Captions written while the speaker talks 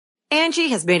Angie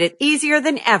has made it easier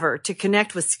than ever to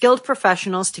connect with skilled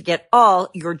professionals to get all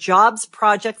your jobs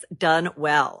projects done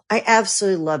well. I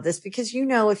absolutely love this because,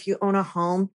 if you own a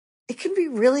home, it can be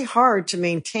really hard to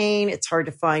maintain. It's hard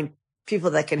to find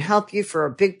people that can help you for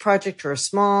a big project or a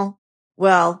small.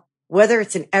 Well, whether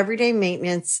it's in everyday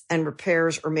maintenance and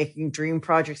repairs or making dream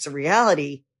projects a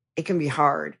reality, it can be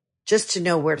hard just to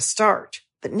know where to start.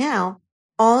 But now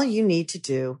all you need to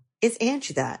do is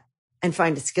Angie that and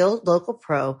find a skilled local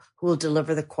pro who will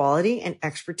deliver the quality and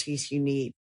expertise you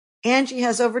need. Angie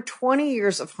has over 20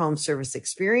 years of home service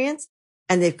experience,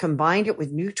 and they've combined it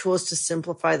with new tools to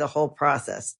simplify the whole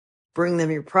process. Bring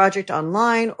them your project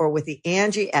online or with the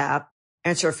Angie app,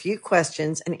 answer a few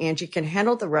questions, and Angie can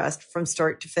handle the rest from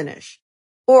start to finish.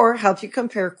 Or help you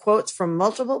compare quotes from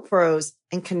multiple pros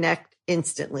and connect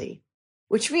instantly,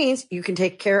 which means you can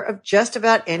take care of just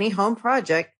about any home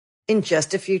project in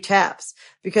just a few taps.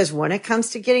 Because when it comes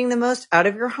to getting the most out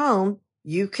of your home,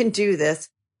 you can do this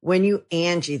when you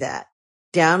Angie that.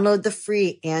 Download the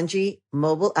free Angie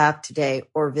mobile app today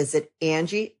or visit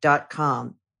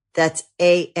Angie.com. That's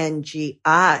ANGI.com.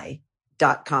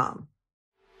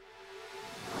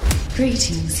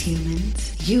 Greetings,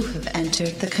 humans. You have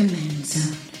entered the Command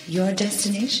Zone, your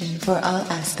destination for all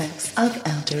aspects of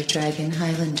Elder Dragon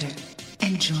Highlander.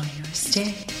 Enjoy your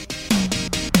stay.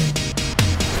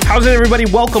 How's it, everybody?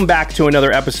 Welcome back to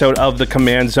another episode of the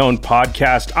Command Zone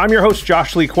podcast. I'm your host,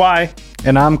 Josh Lee Kwai.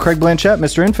 And I'm Craig Blanchett,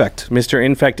 Mr. Infect. Mr.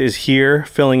 Infect is here,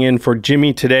 filling in for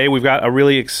Jimmy today. We've got a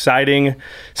really exciting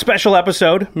special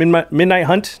episode, Midnight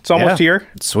Hunt. It's almost here.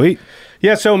 It's sweet.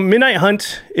 Yeah, so Midnight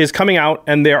Hunt is coming out,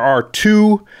 and there are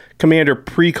 2 Commander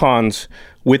precons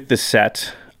with the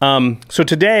set. So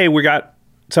today, we got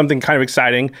something kind of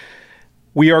exciting.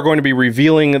 We are going to be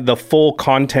revealing the full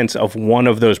contents of one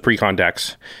of those precon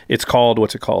decks. It's called,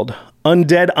 what's it called?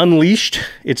 Undead Unleashed.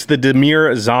 It's the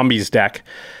Dimir Zombies deck.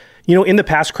 In the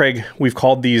past, Craig, we've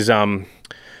called these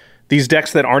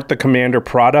decks that aren't the Commander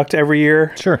product every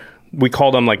year. Sure. We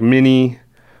call them like mini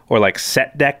or like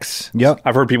set decks. Yep.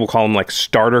 I've heard people call them like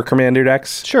starter Commander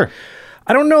decks. Sure.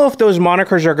 I don't know if those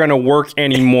monikers are going to work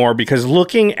anymore because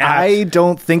looking at... I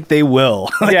don't think they will.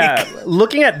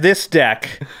 Looking at this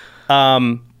deck...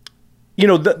 when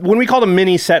we call them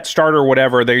mini set starter or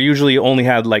whatever, they usually only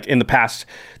had in the past,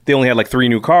 they only had 3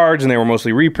 new cards and they were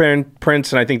mostly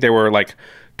reprints, and I think they were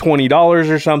 $20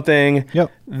 or something. Yep.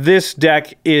 This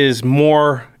deck is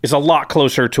a lot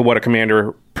closer to what a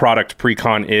Commander product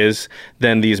precon is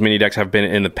than these mini decks have been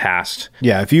in the past.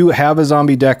 Yeah, if you have a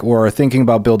zombie deck or are thinking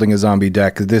about building a zombie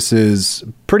deck, this is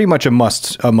pretty much a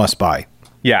must buy.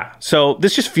 Yeah, so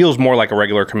this just feels more like a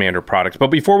regular Commander product. But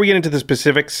before we get into the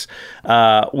specifics,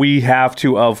 we have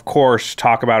to, of course,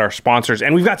 talk about our sponsors.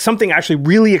 And we've got something actually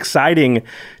really exciting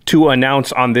to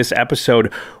announce on this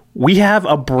episode. We have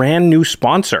a brand new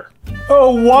sponsor.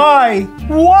 Oh, why?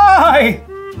 Why?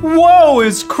 Whoa,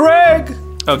 is Craig?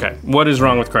 Okay, what is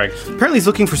wrong with Craig? Apparently he's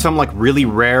looking for some really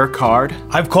rare card.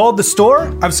 I've called the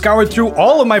store. I've scoured through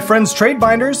all of my friends' trade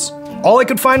binders. All I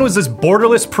could find was this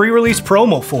borderless pre-release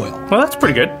promo foil. Well, that's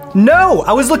pretty good. No,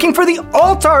 I was looking for the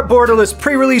Alt-Art borderless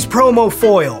pre-release promo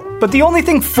foil. But the only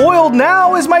thing foiled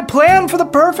now is my plan for the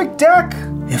perfect deck.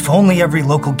 If only every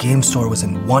local game store was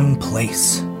in one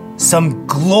place. Some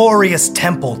glorious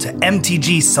temple to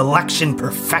MTG selection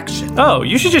perfection. Oh,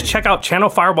 you should just check out Channel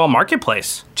Fireball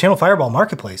Marketplace. Channel Fireball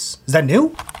Marketplace? Is that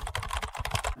new?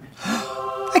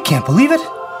 I can't believe it.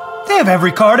 They have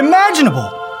every card imaginable.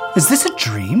 Is this a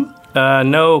dream?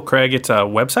 No, Craig, it's a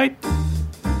website.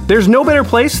 There's no better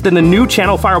place than the new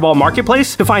Channel Fireball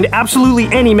Marketplace to find absolutely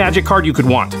any Magic card you could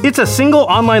want. It's a single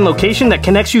online location that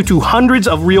connects you to hundreds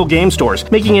of real game stores,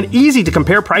 making it easy to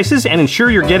compare prices and ensure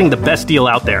you're getting the best deal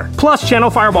out there. Plus, Channel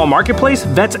Fireball Marketplace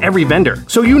vets every vendor,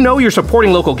 so you know you're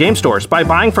supporting local game stores by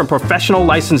buying from professional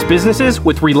licensed businesses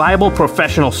with reliable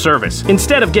professional service,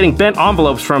 instead of getting bent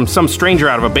envelopes from some stranger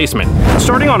out of a basement.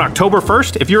 Starting on October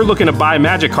 1st, if you're looking to buy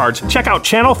Magic cards, check out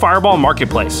Channel Fireball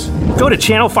Marketplace. Go to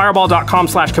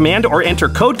channelfireball.com/command or enter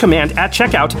code command at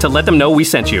checkout to let them know we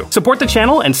sent you. Support the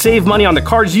channel and save money on the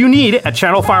cards you need at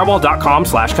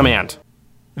channelfireball.com/command.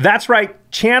 That's right.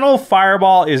 Channel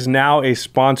Fireball is now a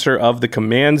sponsor of the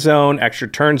Command Zone, Extra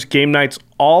Turns, Game Nights,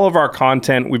 all of our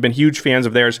content. We've been huge fans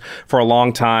of theirs for a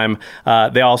long time.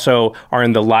 They also are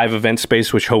in the live event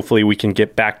space, which hopefully we can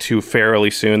get back to fairly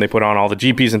soon. They put on all the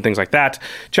GPs and things like that.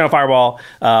 Channel Fireball,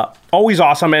 always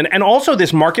awesome. And also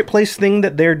this marketplace thing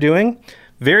that they're doing,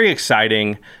 very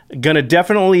exciting. Gonna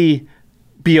definitely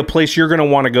be a place you're going to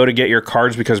want to go to get your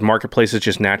cards because marketplaces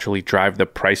just naturally drive the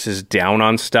prices down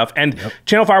on stuff. And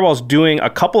Channel Fireball is doing a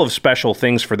couple of special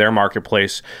things for their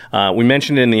marketplace. We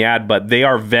mentioned it in the ad, but they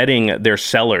are vetting their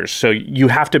sellers. So you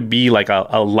have to be like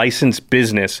a licensed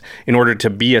business in order to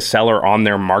be a seller on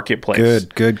their marketplace.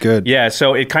 Good. Yeah,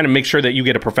 so it kind of makes sure that you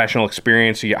get a professional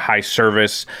experience, you get high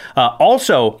service.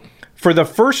 Also, for the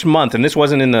first month, and this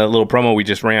wasn't in the little promo we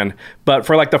just ran, but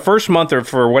for like the first month or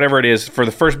for whatever it is, for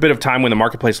the first bit of time when the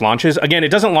marketplace launches, again, it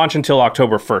doesn't launch until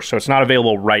October 1st, so it's not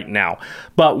available right now.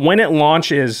 But when it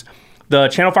launches, the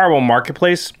Channel Fireball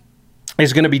Marketplace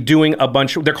is going to be doing a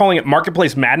bunch, they're calling it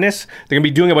Marketplace Madness. They're going to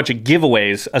be doing a bunch of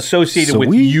giveaways associated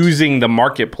with using the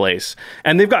marketplace.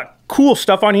 And they've got cool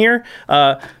stuff on here.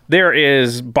 There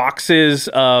is boxes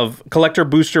of collector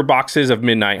booster boxes of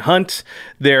Midnight Hunt.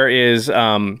 There is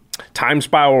Time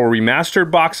Spiral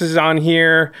Remastered boxes on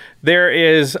here. There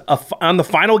is on the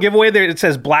final giveaway there, it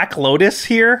says Black Lotus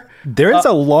here. There is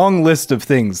a long list of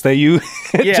things that you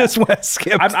just want to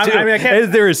skip.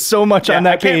 There is so much on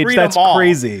that page. That's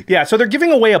crazy. Yeah, so they're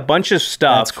giving away a bunch of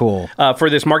stuff. That's cool. For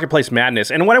this Marketplace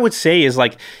Madness. And what I would say is,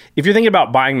 like, if you're thinking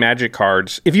about buying Magic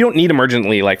cards, if you don't need them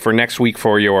urgently, like for next week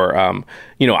for your, I'm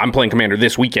playing Commander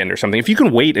this weekend or something, if you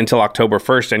can wait until October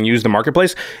 1st and use the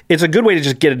Marketplace, it's a good way to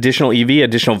just get additional EV,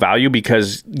 additional value,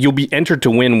 because you'll be entered to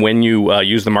win when you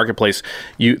use the Marketplace.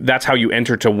 That's how you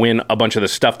enter to win a bunch of the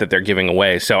stuff that they're giving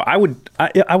away. So I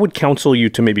would counsel you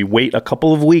to maybe wait a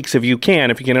couple of weeks if you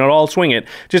can at all swing it,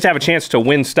 just to have a chance to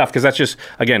win stuff, because that's just,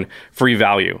 again, free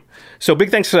value. So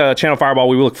big thanks to Channel Fireball.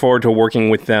 We look forward to working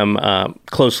with them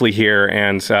closely here,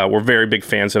 and we're very big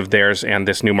fans of theirs and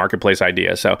this new marketplace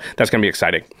idea. So that's going to be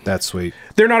exciting. That's sweet.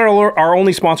 They're not our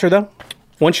only sponsor, though.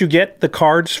 Once you get the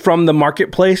cards from the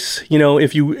marketplace,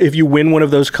 if you win one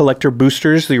of those collector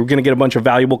boosters, you're going to get a bunch of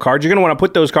valuable cards. You're going to want to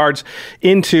put those cards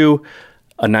into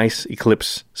a nice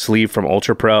Eclipse sleeve from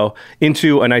Ultra Pro,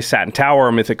 into a nice Satin Tower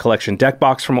or Mythic Collection deck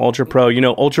box from Ultra Pro.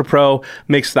 Ultra Pro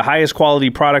makes the highest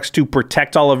quality products to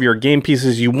protect all of your game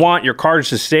pieces. You want your cards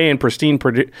to stay in pristine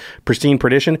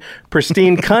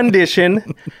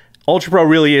condition. Ultra Pro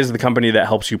really is the company that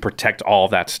helps you protect all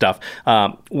of that stuff.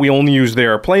 We only use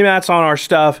their playmats on our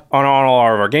stuff, on all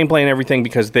of our gameplay and everything,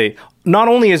 because they not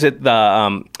only is it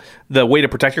the way to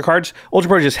protect your cards, Ultra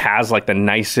Pro just has like the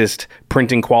nicest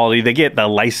printing quality. They get the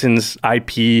licensed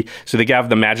IP, so they have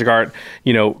the Magic Art.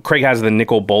 Craig has the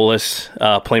Nicol Bolas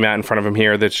playmat in front of him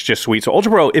here. That's just sweet. So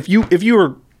Ultra Pro, if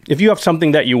you have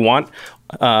something that you want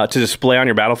to display on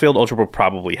your battlefield, Ultra Pro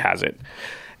probably has it.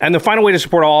 And the final way to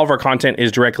support all of our content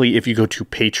is directly if you go to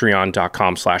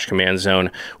patreon.com/command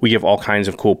zone. We give all kinds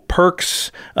of cool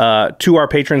perks to our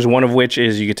patrons, one of which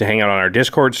is you get to hang out on our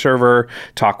Discord server,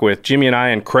 talk with Jimmy and I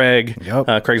and Craig.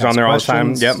 Yep. Craig's on there all the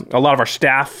time. Yep. A lot of our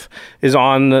staff is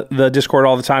on the Discord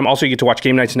all the time. Also, you get to watch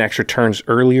game nights and extra turns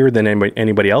earlier than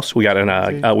anybody else. We got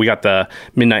the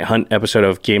Midnight Hunt episode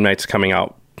of Game Nights coming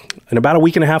out in about a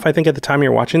week and a half, I think, at the time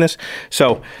you're watching this.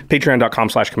 So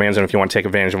patreon.com/command zone if you want to take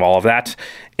advantage of all of that.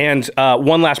 And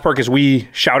one last perk is we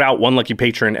shout out one lucky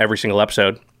patron every single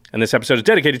episode. And this episode is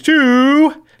dedicated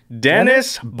to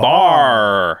Dennis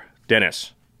Barr.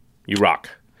 Dennis, you rock.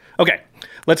 Okay,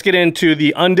 let's get into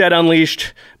the Undead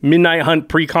Unleashed Midnight Hunt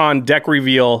Precon deck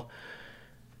reveal.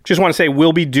 Just want to say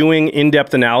we'll be doing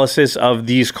in-depth analysis of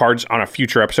these cards on a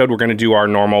future episode. We're going to do our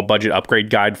normal budget upgrade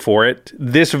guide for it.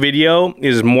 This video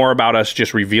is more about us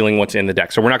just revealing what's in the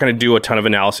deck. So we're not going to do a ton of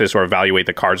analysis or evaluate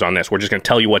the cards on this. We're just going to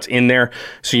tell you what's in there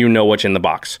so you know what's in the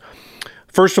box.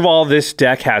 First of all, this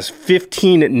deck has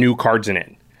 15 new cards in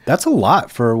it. That's a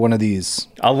lot for one of these.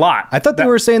 A lot. I thought they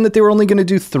were saying that they were only going to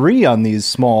do 3 on these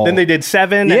small. Then they did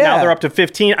 7, and now they're up to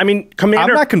 15. I mean,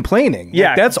 Commander... I'm not complaining.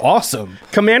 Yeah. That's awesome.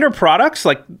 Commander products,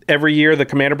 like every year the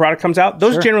Commander product comes out,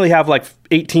 those generally have like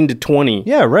 18 to 20.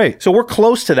 Yeah, right. So we're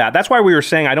close to that. That's why we were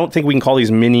saying I don't think we can call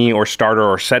these mini or starter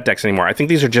or set decks anymore. I think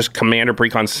these are just Commander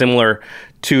precons similar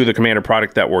to the Commander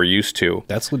product that we're used to.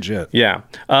 That's legit. Yeah.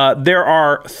 There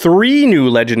are 3 new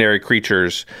legendary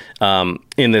creatures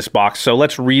in this box, so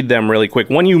let's read them really quick.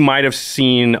 One you might have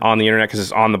seen on the internet because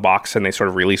it's on the box and they sort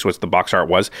of released what the box art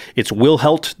was. It's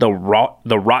Wilhelt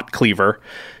the Rot Cleaver.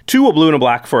 2 a blue and a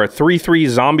black for a 3/3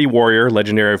 zombie warrior,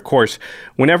 legendary of course.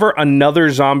 Whenever another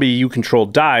zombie you control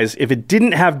dies, if it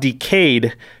didn't have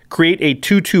Decayed, create a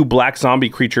 2/2 black zombie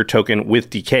creature token with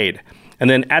Decayed. And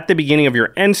then at the beginning of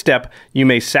your end step, you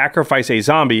may sacrifice a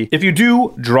zombie. If you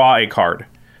do, draw a card.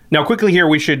 Now, quickly here,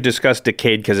 we should discuss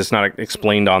Decayed because it's not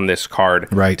explained on this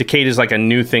card. Right. Decayed is like a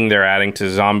new thing they're adding to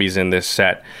zombies in this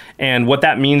set. And what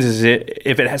that means is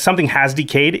if something has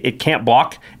decayed, it can't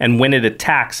block. And when it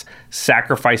attacks,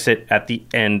 sacrifice it at the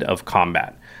end of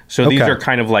combat. So these are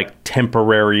kind of like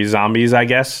temporary zombies, I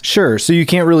guess. Sure. So you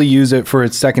can't really use it for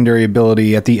its secondary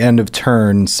ability at the end of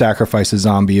turn, sacrifice a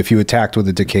zombie if you attacked with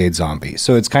a decayed zombie.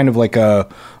 So it's kind of like a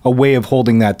way of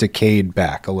holding that decayed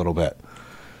back a little bit.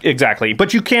 Exactly.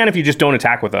 But you can if you just don't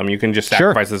attack with them. You can just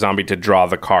sacrifice the zombie to draw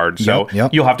the card. So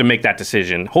you'll have to make that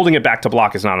decision. Holding it back to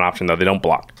block is not an option, though. They don't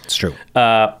block. It's true.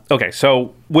 Okay,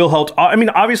 so Wilhelt... I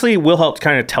mean, obviously, Wilhelt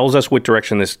kind of tells us what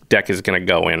direction this deck is going to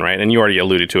go in, right? And you already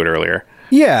alluded to it earlier.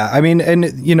 Yeah, I mean, and,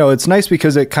 it's nice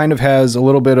because it kind of has a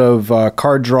little bit of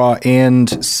card draw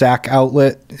and sack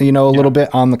outlet, a little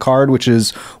bit on the card, which is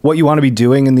what you want to be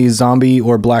doing in these zombie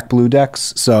or black-blue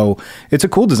decks. So it's a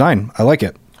cool design. I like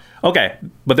it. Okay,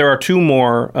 but there are two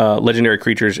more legendary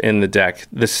creatures in the deck.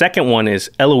 The second one is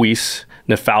Eloise,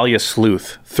 Nephalia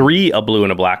Sleuth. 3 a blue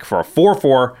and a black for a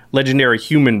 4/4 legendary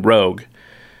human rogue.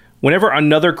 Whenever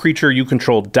another creature you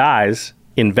control dies,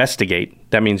 investigate.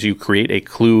 That means you create a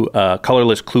clue,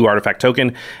 colorless clue artifact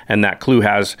token, and that clue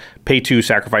has pay 2,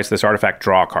 sacrifice this artifact,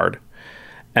 draw a card.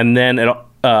 And then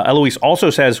Eloise also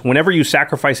says, whenever you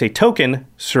sacrifice a token,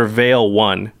 surveil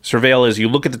 1. Surveil is you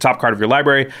look at the top card of your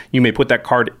library, you may put that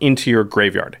card into your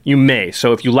graveyard. You may.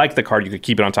 So if you like the card, you could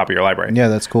keep it on top of your library. Yeah,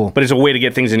 that's cool. But it's a way to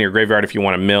get things into your graveyard if you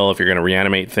want to mill, if you're going to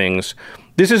reanimate things.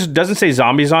 This doesn't say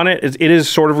zombies on it. It is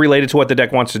sort of related to what the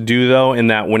deck wants to do, though, in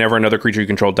that whenever another creature you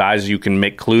control dies, you can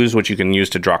make clues, which you can use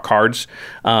to draw cards.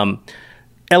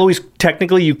 Eloise,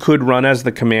 technically, you could run as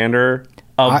the commander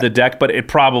of the deck, but it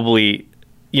probably...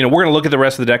 we're going to look at the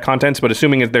rest of the deck contents, but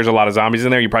assuming there's a lot of zombies in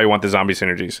there, you probably want the zombie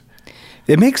synergies.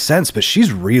 It makes sense, but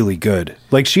she's really good.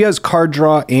 Like, she has card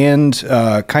draw and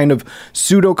kind of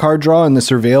pseudo card draw in the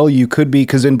Surveil. You could be,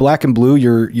 because in black and blue,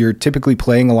 you're typically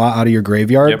playing a lot out of your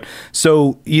graveyard. Yep.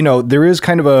 So, there is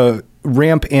kind of a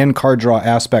ramp and card draw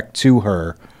aspect to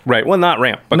her. Right. Well, not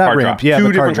ramp, but not card ramp. draw. Yeah,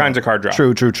 Two different kinds of card draw.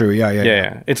 True.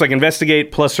 Yeah. It's like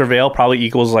Investigate plus Surveil probably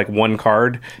equals like 1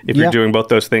 card if you're doing both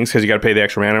those things because you got to pay the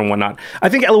extra mana and whatnot. I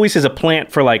think Eloise is a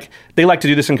plant for they like to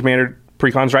do this in Commander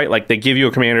precons, right? Like they give you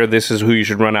a commander, this is who you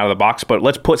should run out of the box, but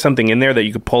let's put something in there that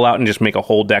you could pull out and just make a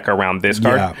whole deck around this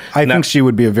card. Yeah, I think she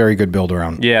would be a very good build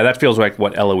around. Yeah, that feels like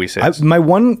what Eloise is. My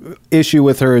one issue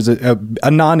with her is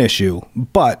a non-issue,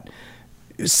 but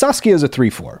Saskia is a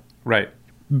 3/4. Right.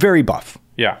 Very buff.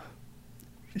 Yeah.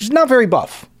 She's not very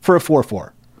buff for a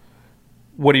 4/4.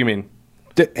 What do you mean?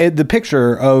 The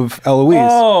picture of Eloise.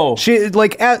 Oh, she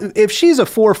if she's a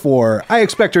 4/4, I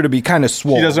expect her to be kind of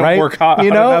swole. She doesn't right? work hot.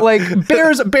 Like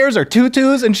bears are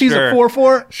 2/2s, and she's a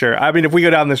 4/4. Sure. I mean, if we go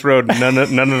down this road, none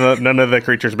of the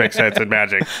creatures make sense in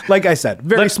Magic. Like I said,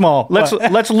 very small.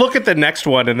 Let's look at the next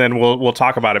one, and then we'll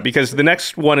talk about it because the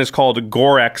next one is called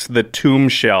Gorex, the Tomb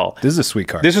Shell. This is a sweet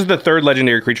card. This is the third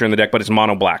legendary creature in the deck, but it's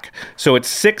mono black. So it's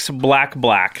 6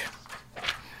 black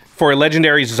for a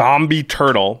legendary zombie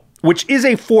turtle, which is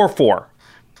a 4/4.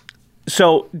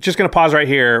 So just going to pause right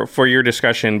here for your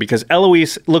discussion because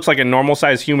Eloise looks like a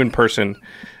normal-sized human person.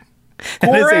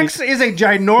 Gorex is a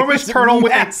ginormous turtle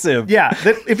with massive.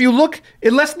 If you look,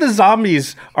 unless the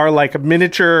zombies are like a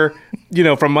miniature,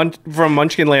 from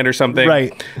Munchkinland or something.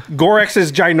 Right. Gorex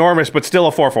is ginormous, but still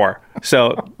a 4/4.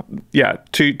 So, yeah,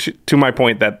 to my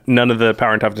point that none of the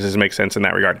power and toughnesses make sense in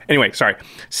that regard. Anyway, sorry.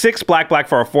 6 black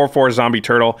for a 4/4 zombie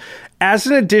turtle. As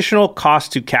an additional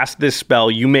cost to cast this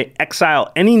spell, you may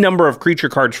exile any number of creature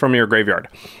cards from your graveyard.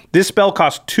 This spell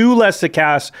costs 2 less to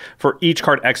cast for each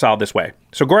card exiled this way.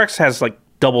 So Gorex has like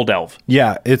double delve.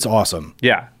 Yeah, it's awesome.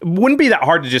 Yeah. It wouldn't be that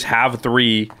hard to just have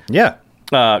 3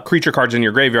 creature cards in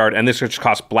your graveyard, and this just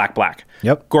costs black.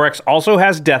 Yep. Gorex also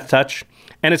has Death Touch,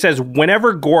 and it says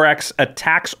whenever Gorex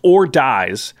attacks or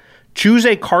dies, choose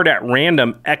a card at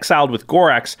random exiled with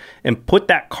Gorex and put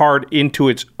that card into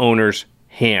its owner's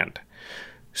hand.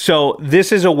 So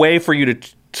this is a way for you to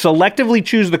selectively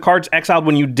choose the cards exiled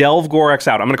when you delve Gorex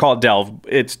out. I'm going to call it delve.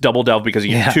 It's double delve because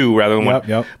you get 2 rather than 1.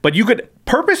 Yep. But you could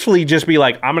purposefully just be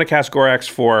like, I'm going to cast Gorex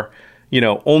for,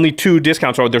 only 2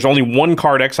 discounts, or there's only 1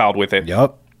 card exiled with it.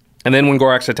 Yep. And then when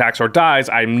Gorex attacks or dies,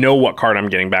 I know what card I'm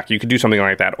getting back. You could do something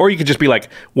like that. Or you could just be like,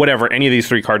 whatever, any of these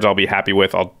 3 cards I'll be happy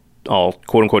with. I'll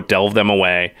quote unquote delve them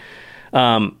away.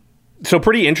 So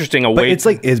pretty interesting. But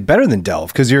it's better than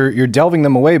delve because you're delving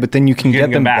them away, but then you can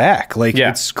get them back. Like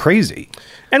it's crazy.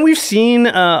 And we've seen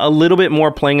a little bit more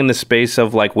playing in the space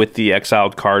of like with the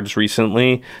exiled cards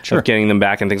recently, of getting them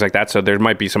back and things like that. So there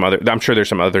might be I'm sure there's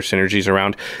some other synergies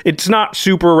around. It's not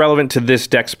super relevant to this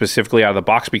deck specifically out of the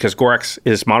box because Gorax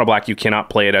is mono black. You cannot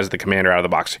play it as the commander out of the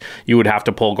box. You would have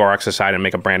to pull Gorax aside and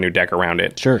make a brand new deck around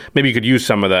it. Sure. Maybe you could use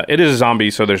some of it is a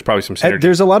zombie, so there's probably some synergy.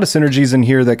 There's a lot of synergies in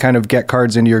here that kind of get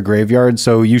cards into your graveyard,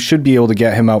 so you should be able to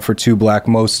get him out for 2 black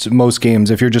most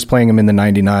games if you're just playing him in the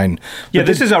 99. Yeah,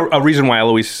 this is a reason why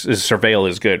Eloise's Surveil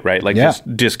is good, right? Like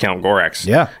just discount Gorax.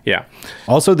 Yeah.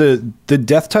 Also, the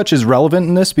Death Touch is relevant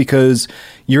in this because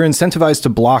you're incentivized to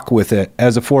block with it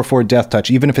as a 4/4 Death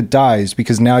Touch, even if it dies,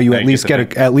 because now you at least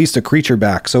get at least a creature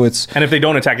back. So it's and if they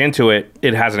don't attack into it,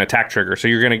 it has an attack trigger. So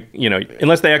you're gonna,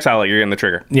 unless they exile it, you're getting the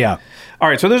trigger. Yeah. All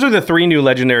right, so those are the 3 new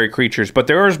legendary creatures, but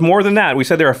there is more than that. We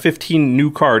said there are 15 new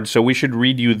cards, so we should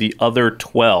read you the other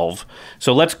 12.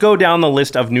 So let's go down the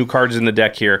list of new cards in the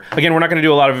deck here. Again, we're not going to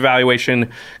do a lot of evaluation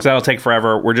because that'll take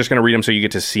forever. We're just going to read them so you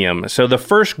get to see them. So the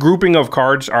first grouping of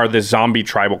cards are the zombie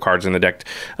tribal cards in the deck.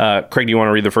 Craig, do you want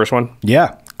to read the first one?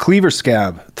 Yeah. Cleaver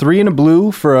Scab. 3 and a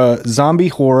blue for a zombie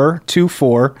horror,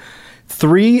 2/4.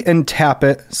 3 and tap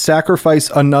it, sacrifice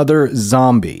another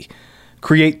zombie.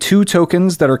 Create 2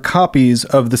 tokens that are copies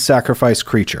of the sacrificed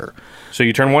creature. So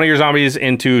you turn one of your zombies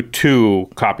into 2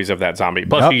 copies of that zombie.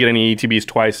 Plus you get any ETBs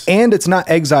twice. And it's not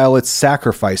exile, it's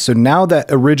sacrifice. So now that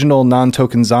original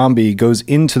non-token zombie goes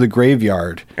into the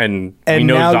graveyard. And we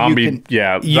know zombie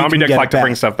decks like to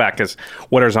bring stuff back because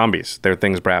what are zombies? They're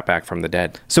things brought back from the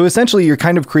dead. So essentially you're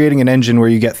kind of creating an engine where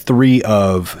you get 3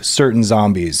 of certain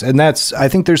zombies. And I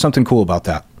think there's something cool about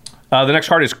that. The next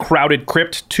card is Crowded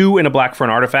Crypt, 2 and a black for an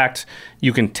artifact.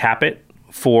 You can tap it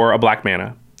for a black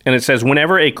mana. And it says,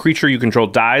 whenever a creature you control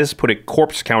dies, put a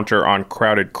corpse counter on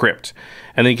Crowded Crypt.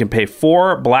 And then you can pay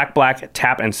 4 black,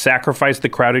 tap and sacrifice the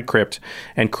Crowded Crypt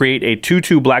and create a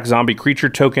 2/2 black zombie creature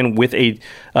token with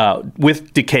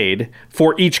Decayed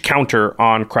for each counter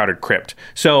on Crowded Crypt.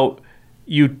 So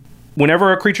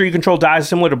whenever a creature you control dies,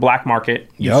 similar to Black Market,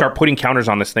 you start putting counters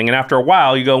on this thing. And after a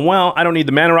while, you go, well, I don't need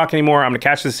the mana rock anymore. I'm going to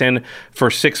cash this in for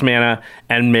 6 mana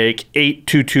and make 8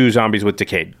 2/2 zombies with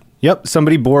Decayed. Yep.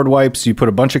 Somebody board wipes. You put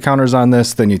a bunch of counters on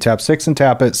this. Then you tap 6 and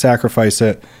tap it, sacrifice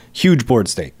it. Huge board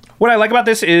state. What I like about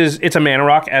this is it's a mana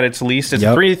rock at its least. It's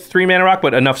a three mana rock,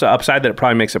 but enough upside that it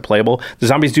probably makes it playable. The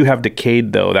zombies do have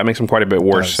Decayed, though. That makes them quite a bit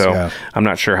worse, I'm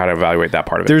not sure how to evaluate that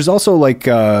part of it. There's also, like,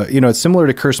 it's similar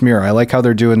to Curse Mirror. I like how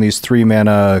they're doing these 3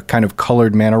 mana kind of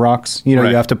colored mana rocks. You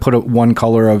have to put one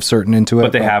color of certain into it.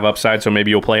 But they have upside, so maybe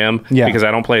you'll play them. Yeah. Because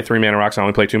I don't play 3 mana rocks. I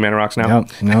only play 2 mana rocks now.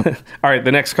 Nope. All right,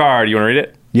 the next card. You want to read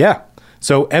it? Yeah.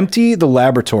 So Empty the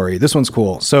Laboratory. This one's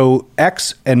cool. So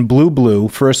X and blue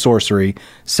for a sorcery.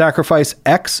 Sacrifice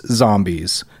X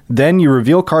zombies. Then you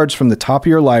reveal cards from the top of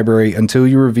your library until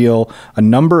you reveal a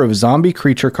number of zombie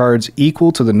creature cards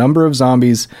equal to the number of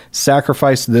zombies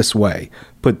sacrificed this way.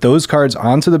 Put those cards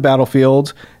onto the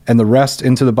battlefield and the rest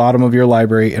into the bottom of your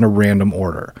library in a random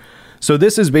order. So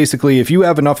this is basically, if you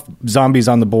have enough zombies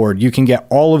on the board, you can get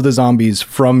all of the zombies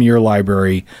from your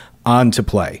library onto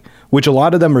play, which a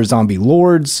lot of them are zombie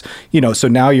lords, so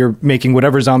now you're making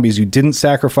whatever zombies you didn't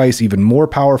sacrifice even more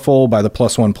powerful by the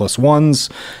 +1/+1s.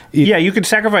 Yeah, you could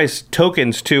sacrifice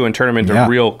tokens too and turn them into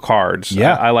real cards.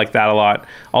 Yeah. I like that a lot.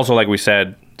 Also, like we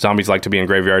said, zombies like to be in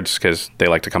graveyards because they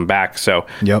like to come back. So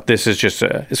this is just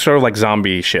it's sort of like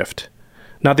Zombie Shift.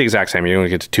 Not the exact same. You don't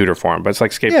get to tutor for them, but it's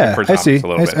like Scapegoat for zombies a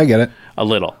little bit. I get it. A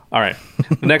little. All right.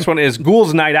 The next one is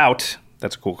Ghoul's Night Out.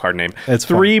 That's a cool card name. It's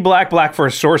 3 black for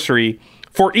a sorcery.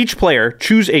 For each player,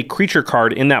 choose a creature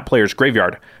card in that player's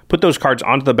graveyard. Put those cards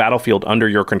onto the battlefield under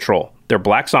your control. They're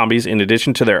black zombies in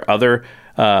addition to their other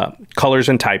colors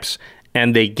and types,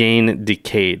 and they gain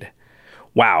Decayed.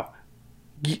 Wow.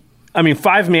 I mean,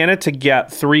 5 mana to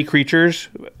get 3 creatures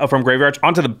from graveyards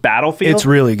onto the battlefield. It's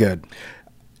really good.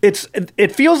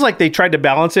 It feels like they tried to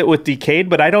balance it with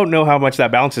Decayed, but I don't know how much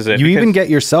that balances it. You even get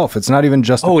yourself. It's not even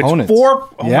just opponents. It's 4.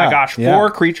 Oh my gosh, 4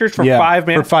 creatures for 5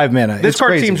 mana. For 5 mana. This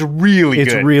card seems really good.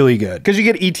 It's really good because you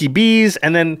get ETBs,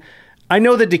 and then I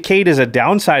know that Decayed is a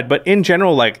downside, but in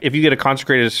general, like if you get a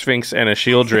Consecrated Sphinx and a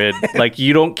Shieldred, like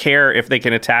you don't care if they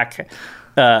can attack.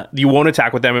 You won't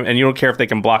attack with them, and you don't care if they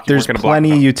can block. There's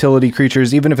plenty of utility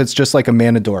creatures, even if it's just like a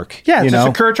mana dork. Yeah, it's just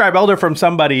a Kur Tribe Elder from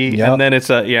somebody, and then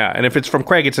it's and if it's from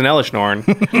Craig, it's an Elishnorn.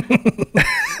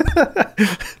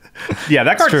 Yeah,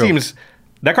 that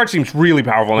card seems really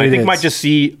powerful, and I think might just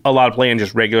see a lot of play in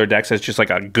just regular decks as just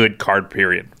like a good card.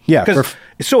 Period. Yeah, because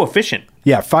it's so efficient.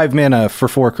 Yeah, 5 mana for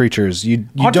 4 creatures. You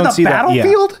don't see that.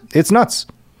 Battlefield? Yeah. It's nuts.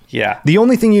 Yeah. The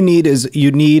only thing you need is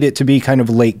it to be kind of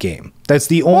late game. That's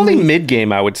the only mid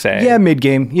game, I would say. Yeah, mid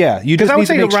game. Yeah, you just I would need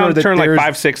say to make around sure that turn like there's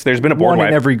 5-6. There's been a board one wipe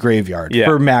in every graveyard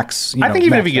for max. I think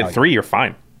even if you value. get 3, you're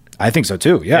fine. I think so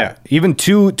too. Yeah. Even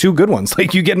two good ones.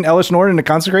 Like you get an Elish Nord and a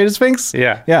Consecrated Sphinx.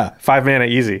 Yeah. 5 mana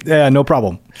easy. Yeah, no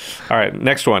problem. All right,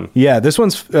 next one. Yeah, this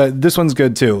one's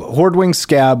good too. Hordewing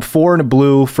Scab, 4 and a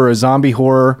blue for a zombie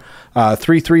horror,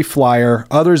 3/3 flyer.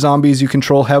 Other zombies you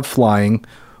control have flying,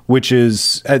 which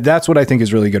is that's what I think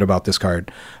is really good about this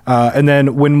card. And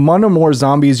then when one or more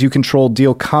zombies you control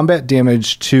deal combat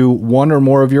damage to one or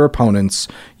more of your opponents,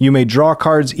 you may draw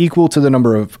cards equal to the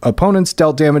number of opponents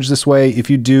dealt damage this way. If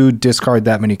you do, discard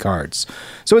that many cards.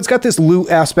 So it's got this loot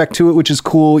aspect to it, which is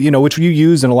cool, which you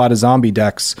use in a lot of zombie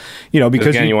decks, because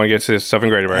again, you want to get to stuff in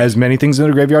graveyard. As many things in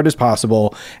the graveyard as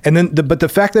possible. And then but the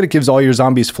fact that it gives all your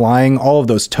zombies flying, all of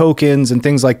those tokens and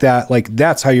things like that,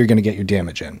 that's how you're going to get your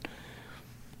damage in.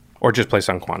 Or just play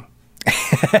Sun Quan.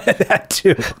 That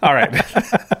too. All right.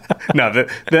 No,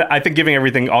 I think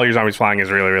giving all your zombies flying is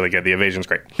really, really good. The evasion's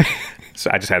great. So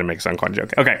I just had to make a Sun Quan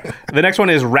joke. Okay. The next one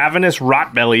is Ravenous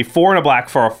Rotbelly, 4 and a black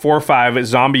for a 4/5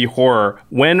 zombie horror.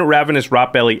 When Ravenous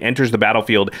Rotbelly enters the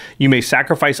battlefield, you may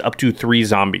sacrifice up to 3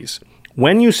 zombies.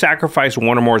 When you sacrifice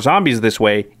one or more zombies this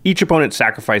way, each opponent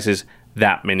sacrifices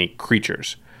that many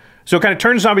creatures. So it kind of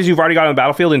turns zombies you've already got on the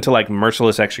battlefield into like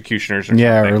merciless executioners or something.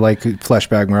 Or like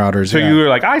fleshbag marauders. So you were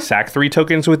like, I sack 3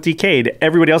 tokens with Decayed.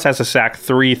 Everybody else has to sack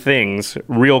 3 things.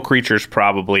 Real creatures,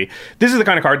 probably. This is the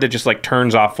kind of card that just like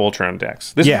turns off Voltron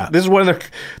decks. This is one of the...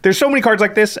 There's so many cards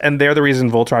like this, and they're the reason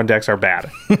Voltron decks are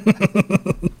bad.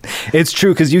 It's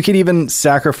true, because you could even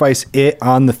sacrifice it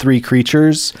on the 3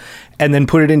 creatures and then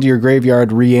put it into your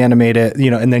graveyard, reanimate it,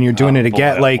 and then you're doing it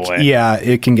again.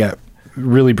 It can get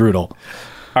really brutal.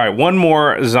 All right, one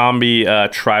more zombie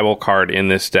tribal card in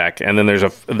this deck, and then there's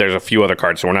a few other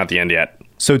cards, so we're not at the end yet.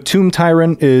 So Tomb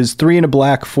Tyrant is 3 and a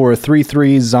black for a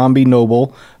 3/3 zombie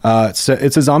noble. It's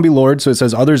a zombie lord, so it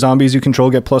says other zombies you control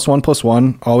get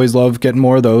 +1/+1. Always love getting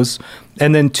more of those.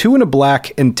 And then 2 and a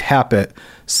black and tap it.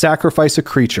 Sacrifice a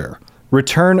creature.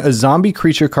 Return a zombie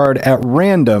creature card at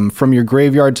random from your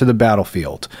graveyard to the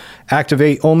battlefield.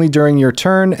 Activate only during your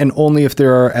turn and only if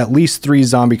there are at least 3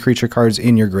 zombie creature cards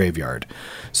in your graveyard.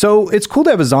 So it's cool to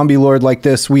have a zombie lord like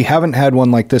this. We haven't had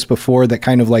one like this before that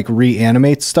kind of like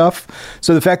reanimates stuff.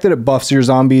 So the fact that it buffs your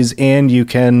zombies and you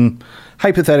can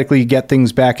hypothetically get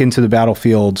things back into the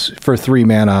battlefield for 3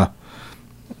 mana,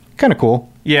 kind of cool.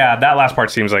 Yeah, that last part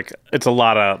seems like it's a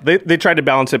lot of... They tried to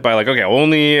balance it by like, okay,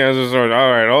 only as a sword. All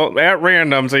right, at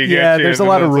random, so you get... Yeah, there's a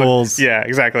lot of rules. Yeah,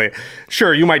 exactly.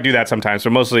 Sure, you might do that sometimes,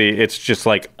 but mostly it's just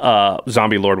like a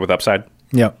zombie lord with upside.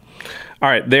 Yep. All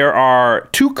right, there are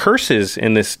 2 curses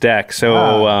in this deck.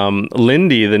 So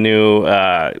Lindy, the new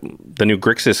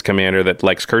Grixis commander that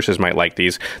likes curses, might like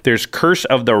these. There's Curse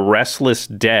of the Restless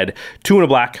Dead, 2 and a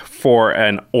black for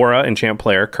an aura enchant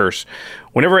player curse.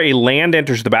 Whenever a land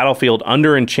enters the battlefield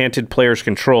under enchanted player's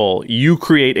control, you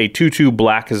create a 2/2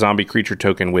 black zombie creature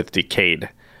token with Decayed.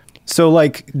 So,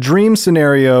 like, dream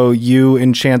scenario, you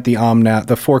enchant the Omnath,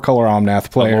 the 4-color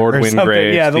Omnath player. The Lord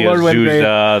Windgrave. Yeah, the Lord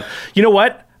Windgrave. You know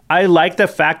what? I like the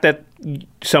fact that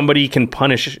somebody can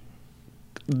punish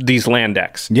these land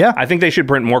decks. Yeah. I think they should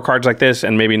print more cards like this,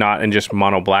 and maybe not in just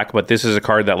mono black, but this is a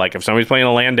card that, like, if somebody's playing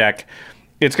a land deck,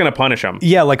 it's going to punish them.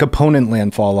 Yeah, like opponent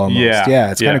landfall almost.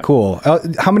 Yeah, it's kind of cool.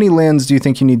 How many lands do you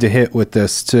think you need to hit with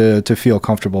this to feel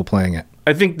comfortable playing it?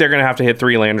 I think they're going to have to hit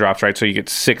 3 land drops, right? So you get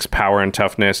 6 power and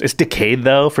toughness. It's Decayed,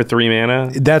 though, for 3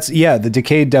 mana. The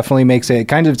Decayed definitely makes it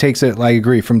kind of takes it, I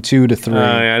agree, from 2 to 3.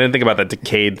 I didn't think about that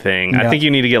Decayed thing. Yeah. I think you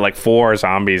need to get like 4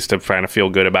 zombies to kind of feel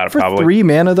good about it, probably. For 3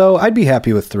 mana, though, I'd be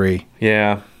happy with 3.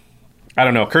 Yeah. I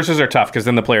don't know. Curses are tough because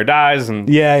then the player dies. And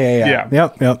Yeah.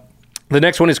 Yep. The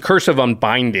next one is Curse of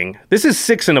Unbinding. This is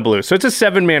 6 and a blue, so it's a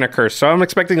 7 mana curse, so I'm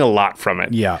expecting a lot from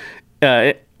it. Yeah.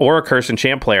 Or a curse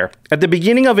enchant player. At the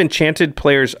beginning of enchanted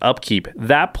player's upkeep,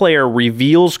 that player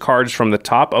reveals cards from the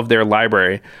top of their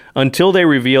library until they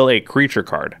reveal a creature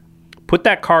card. Put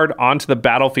that card onto the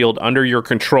battlefield under your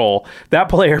control. That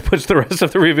player puts the rest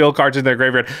of the reveal cards in their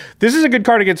graveyard. This is a good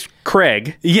card against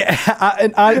Craig.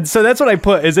 Yeah, so that's what I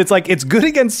put. It's good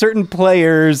against certain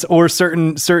players or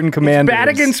certain commanders. It's bad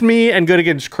against me and good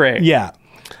against Craig. Yeah.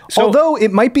 So, although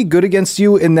it might be good against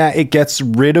you in that it gets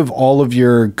rid of all of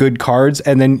your good cards,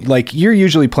 and then like you're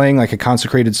usually playing like a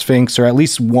Consecrated Sphinx or at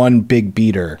least one big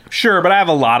beater. Sure, but I have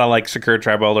a lot of like Secure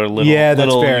Tribal or little. Yeah,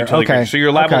 that's fair. Okay, so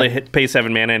you're liable to pay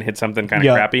 7 mana and hit something kind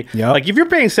of crappy. Yep. Like if you're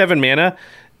paying 7 mana,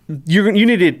 you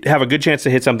need to have a good chance to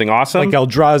hit something awesome. Like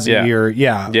Eldrazi or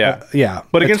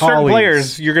But against certain Atali's.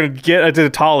 players, you're going to get a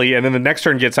Tali, and then the next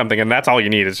turn get something, and that's all you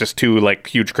need. It's just two like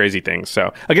huge crazy things.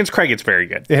 So against Craig, it's very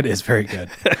good. It is very good.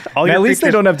 All you At have to least do they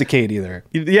is- don't have Decayed either.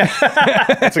 Yeah,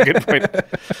 that's a good point.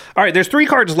 All right, there's 3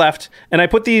 cards left, and I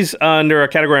put these under a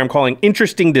category I'm calling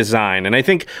interesting design. And I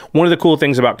think one of the cool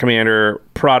things about Commander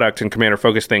product and Commander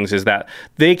focused things is that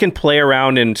they can play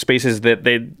around in spaces that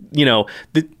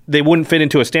they wouldn't fit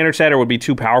into a standard set or would be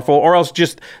too powerful, or else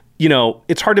just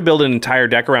it's hard to build an entire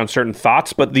deck around certain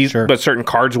thoughts, but certain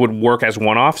cards would work as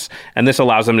one-offs, and this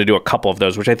allows them to do a couple of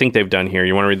those, which I think they've done here.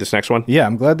 You want to read this next one? Yeah,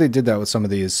 I'm glad they did that with some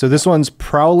of these. So this one's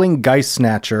Prowling Geist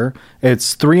Snatcher.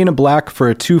 It's 3 and a black for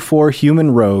a 2/4 human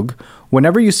rogue.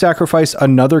 Whenever you sacrifice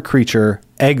another creature,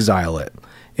 exile it.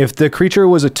 If the creature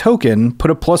was a token, put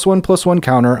a +1/+1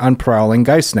 counter on Prowling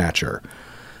Geist Snatcher.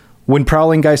 When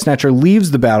Prowling Geist Snatcher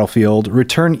leaves the battlefield,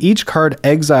 return each card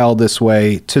exiled this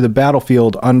way to the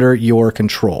battlefield under your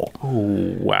control.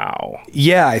 Ooh, wow.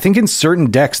 Yeah, I think in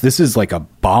certain decks, this is like a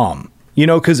bomb.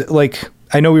 Because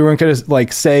I know we weren't going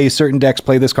to say certain decks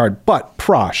play this card, but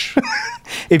Prosh.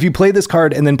 If you play this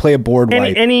card and then play a board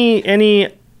wipe. Any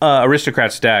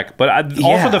Aristocrats deck, but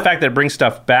also the fact that it brings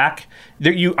stuff back.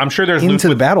 I'm sure there's into loops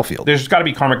the battlefield. There's got to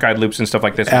be Karmic Guide loops and stuff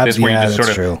like this. Where you just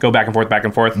sort of go back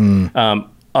and forth.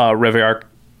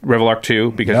 Revelark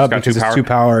 2 because it's got 2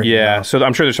 power. Yeah, so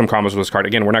I'm sure there's some combos with this card.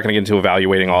 Again, we're not going to get into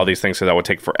evaluating all these things, so that would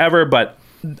take forever, but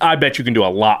I bet you can do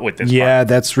a lot with this card. Yeah,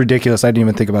 that's ridiculous. I didn't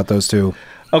even think about those two.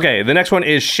 Okay, the next one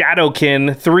is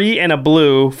Shadowkin, 3 and a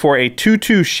blue for a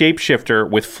 2/2 shapeshifter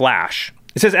with flash.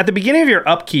 It says, at the beginning of your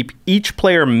upkeep, each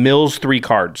player mills 3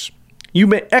 cards. You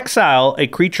may exile a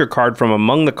creature card from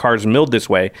among the cards milled this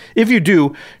way. If you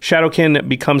do, Shadowkin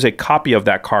becomes a copy of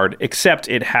that card, except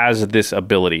it has this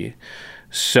ability.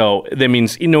 So that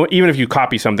means, even if you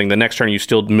copy something, the next turn you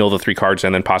still mill the 3 cards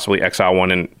and then possibly exile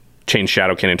one and change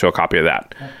Shadowkin into a copy of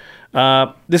that.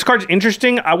 This card's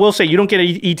interesting. I will say you don't get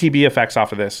ETB effects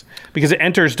off of this because it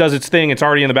enters, does its thing. It's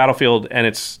already in the battlefield,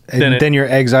 and then you're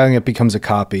exiling it, becomes a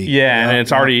copy. Yeah, and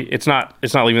it's not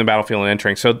leaving the battlefield and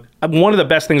entering. So one of the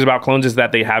best things about clones is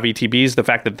that they have ETBs. The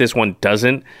fact that this one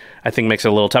doesn't, I think, makes it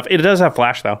a little tough. It does have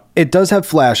flash though. It does have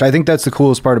flash. I think that's the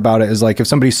coolest part about it is if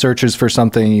somebody searches for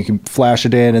something, you can flash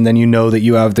it in, and then that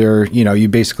you have their, you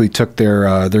basically took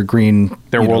their green,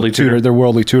 their worldly tutor, their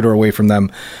worldly tutor away from them.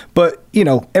 But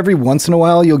every once in a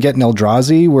while you'll get an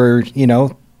Eldrazi where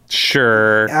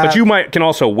Sure, but you can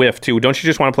also whiff too. Don't you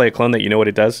just want to play a clone that you know what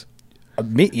it does?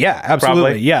 Yeah, absolutely.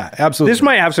 Probably. Yeah, absolutely. This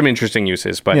might have some interesting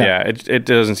uses, but it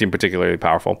doesn't seem particularly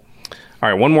powerful. All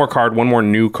right, one more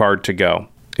new card to go.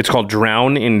 It's called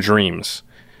Drown in Dreams.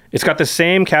 It's got the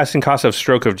same casting cost of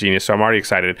Stroke of Genius, so I'm already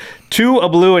excited. 2, a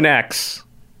blue, and X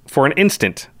for an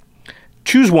instant.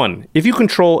 Choose one. If you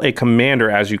control a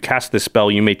commander as you cast this spell,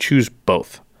 you may choose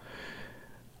both.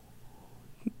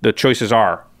 The choices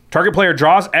are target player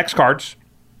draws X cards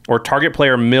or target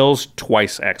player mills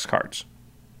twice X cards.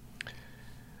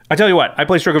 I tell you what, I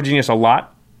play Stroke of Genius a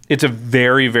lot. It's a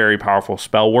very, very powerful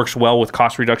spell. Works well with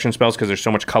cost reduction spells because there's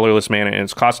so much colorless mana in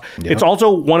its cost. Yep. It's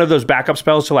also one of those backup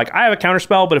spells to I have a counter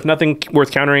spell, but if nothing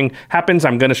worth countering happens,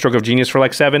 I'm going to Stroke of Genius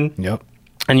for 7. Yep.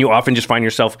 And you often just find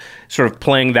yourself sort of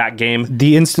playing that game.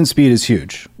 The instant speed is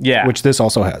huge. Yeah. Which this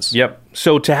also has. Yep.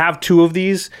 So to have 2 of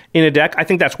these in a deck, I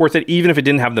think that's worth it, even if it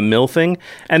didn't have the mill thing.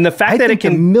 And the fact that it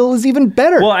can... the mill is even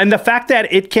better. Well, and the fact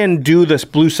that it can do this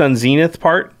Blue Sun Zenith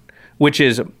part, which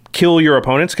is kill your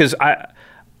opponents, because I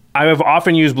have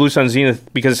often used Blue Sun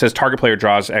Zenith because it says target player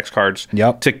draws X cards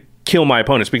to kill my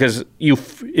opponents, because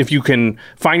if you can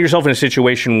find yourself in a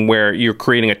situation where you're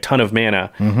creating a ton of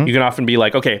mana, you can often be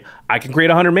like, okay, I can create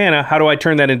 100 mana. How do I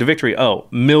turn that into victory? Oh,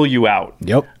 mill you out.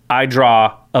 Yep. I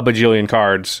draw a bajillion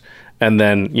cards, and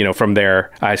then, from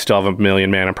there, I still have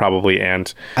 1,000,000 mana probably.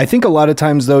 And I think a lot of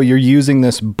times, though, you're using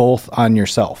this both on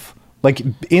yourself.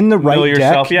 In the right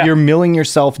deck, you're milling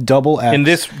yourself double X. In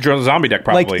this zombie deck,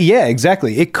 probably. Yeah,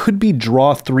 exactly. It could be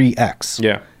draw 3X.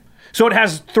 Yeah. So it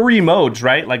has 3 modes,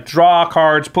 right? Draw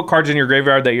cards, put cards in your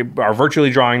graveyard that you are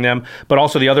virtually drawing them, but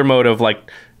also the other mode of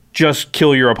just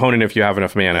kill your opponent if you have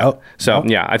enough mana.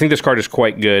 Yeah, I think this card is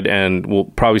quite good, and we'll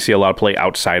probably see a lot of play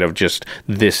outside of just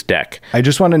this deck. I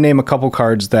just want to name a couple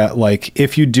cards that,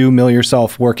 if you do mill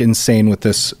yourself, work insane with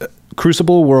this.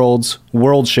 Crucible Worlds,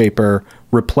 World Shaper,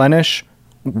 Replenish,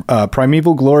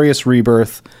 Primeval Glorious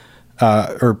Rebirth,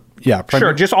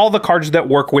 Sure, just all the cards that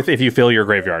work with if you fill your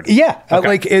graveyard. Yeah,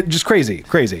 it just crazy.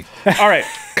 All right,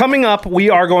 coming up, we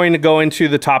are going to go into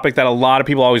the topic that a lot of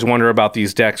people always wonder about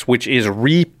these decks, which is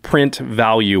reprint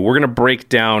value. We're going to break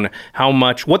down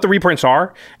what the reprints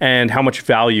are and how much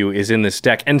value is in this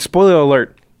deck. And spoiler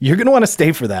alert, You're going to want to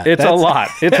stay for that. It's a lot.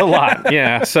 It's a lot.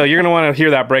 Yeah. So you're going to want to hear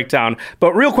that breakdown.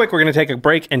 But real quick, we're going to take a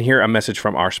break and hear a message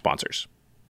from our sponsors.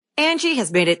 Angie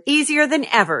has made it easier than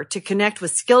ever to connect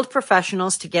with skilled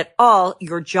professionals to get all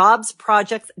your jobs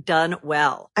projects done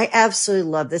well. I absolutely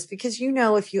love this because, you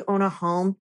know, if you own a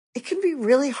home, it can be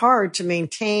really hard to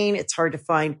maintain. It's hard to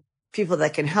find people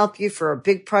that can help you for a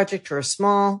big project or a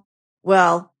small.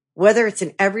 Well, whether it's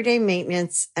in everyday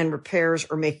maintenance and repairs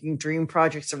or making dream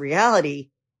projects a reality,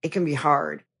 it can be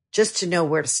hard just to know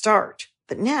where to start.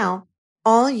 But now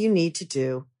all you need to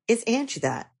do is Angie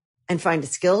that and find a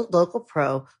skilled local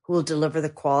pro who will deliver the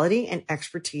quality and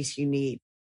expertise you need.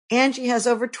 Angie has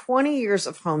over 20 years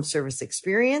of home service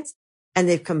experience, and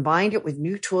they've combined it with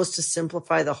new tools to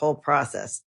simplify the whole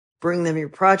process. Bring them your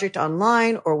project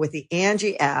online or with the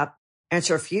Angie app,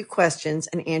 answer a few questions,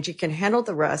 and Angie can handle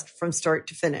the rest from start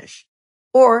to finish.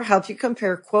 Or help you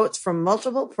compare quotes from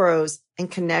multiple pros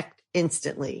and connect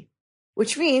instantly,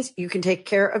 which means you can take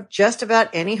care of just about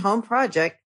any home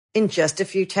project in just a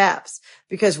few taps.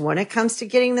 Because when it comes to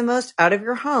getting the most out of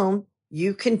your home,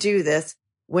 you can do this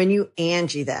when you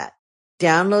Angie that.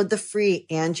 Download the free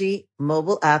Angie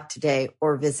mobile app today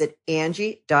or visit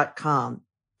Angie.com.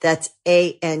 That's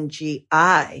ANGI.com.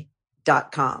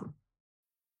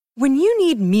 When you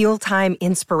need mealtime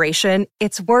inspiration,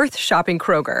 it's worth shopping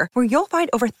Kroger, where you'll find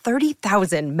over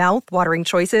 30,000 mouth-watering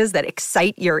choices that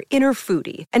excite your inner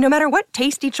foodie. And no matter what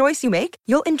tasty choice you make,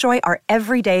 you'll enjoy our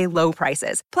everyday low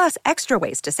prices, plus extra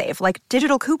ways to save, like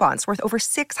digital coupons worth over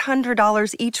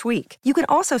 $600 each week. You can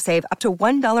also save up to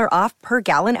 $1 off per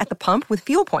gallon at the pump with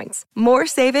fuel points. More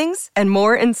savings and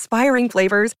more inspiring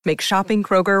flavors make shopping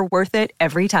Kroger worth it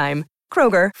every time.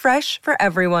 Kroger, fresh for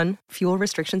everyone. Fuel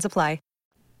restrictions apply.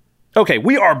 Okay,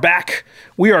 we are back.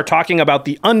 We are talking about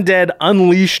the Undead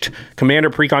Unleashed Commander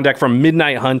Precon deck from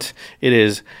Midnight Hunt. It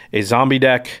is a zombie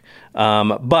deck,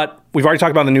 but we've already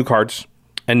talked about the new cards,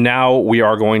 and now we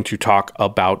are going to talk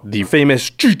about the famous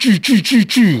stats.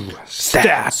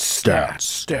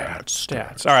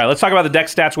 All right, let's talk about the deck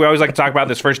stats. We always like to talk about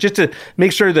this first, just to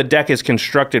make sure the deck is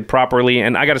constructed properly.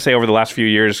 And I got to say, over the last few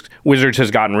years, Wizards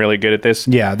has gotten really good at this.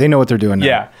 Yeah, they know what they're doing now.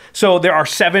 Yeah. So there are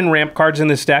 7 ramp cards in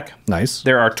this deck. Nice.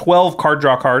 There are 12 card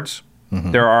draw cards.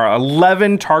 Mm-hmm. There are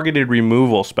 11 targeted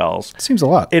removal spells. Seems a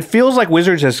lot. It feels like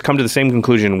Wizards has come to the same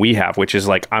conclusion we have, which is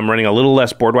like, I'm running a little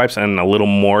less board wipes and a little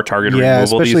more targeted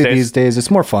removal especially these days. It's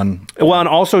more fun. Well, and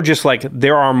also just like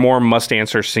there are more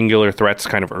must-answer singular threats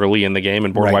kind of early in the game,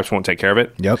 and board wipes won't take care of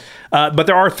it. Yep. But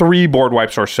there are 3 board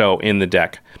wipes or so in the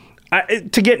deck.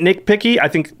 To get nitpicky, I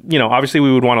think, obviously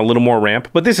we would want a little more ramp,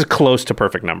 but this is close to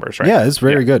perfect numbers, right? Yeah, it's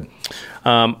very good.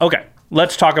 Okay.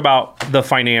 Let's talk about the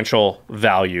financial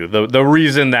value, the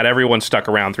reason that everyone stuck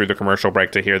around through the commercial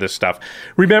break to hear this stuff.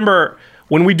 Remember,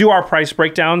 when we do our price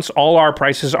breakdowns, all our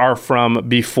prices are from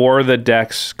before the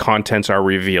deck's contents are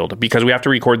revealed, because we have to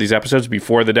record these episodes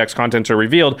before the deck's contents are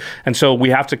revealed, and so we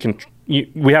have to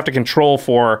control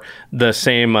for the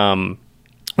same.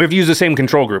 We have to use the same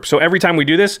control group. So every time we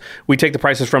do this, we take the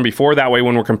prices from before. That way,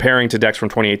 when we're comparing to decks from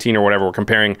 2018 or whatever, we're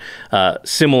comparing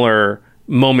similar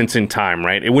moments in time,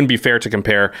 right? It wouldn't be fair to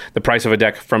compare the price of a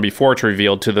deck from before it's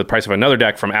revealed to the price of another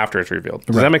deck from after it's revealed.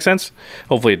 Does that make sense?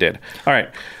 Hopefully it did. All right.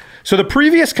 So the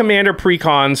previous Commander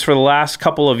precons for the last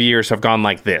couple of years have gone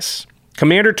like this.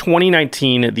 Commander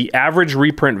 2019, the average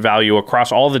reprint value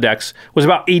across all the decks was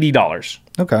about $80.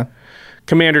 Okay.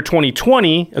 Commander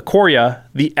 2020, Ikoria,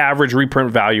 the average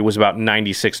reprint value was about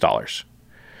 $96.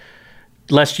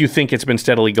 Lest you think it's been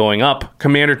steadily going up,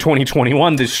 Commander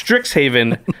 2021, the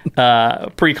Strixhaven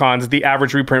precons, the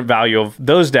average reprint value of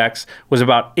those decks was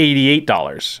about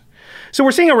 $88. So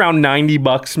we're seeing around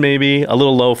 $90 maybe, a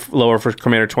little lower for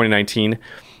Commander 2019.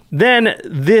 Then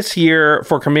this year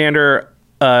for Commander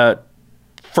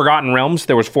Forgotten Realms,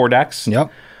 there was 4 decks.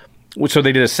 Yep. So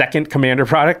they did a second Commander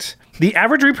product. The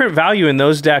average reprint value in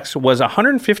those decks was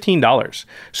 $115.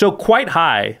 So quite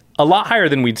high, a lot higher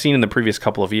than we'd seen in the previous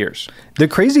couple of years. The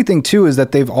crazy thing, too, is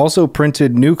that they've also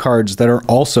printed new cards that are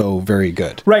also very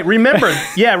good. Right. Remember,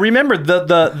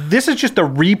 this is just the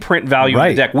reprint value of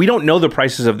the deck. We don't know the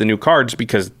prices of the new cards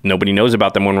because nobody knows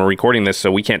about them when we're recording this,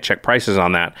 so we can't check prices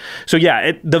on that. So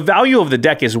yeah, the value of the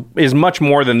deck is much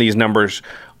more than these numbers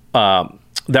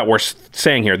that we're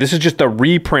saying here. This is just the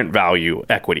reprint value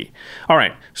equity. All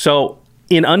right. So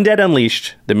in Undead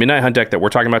Unleashed, the Midnight Hunt deck that we're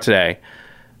talking about today,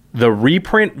 the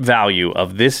reprint value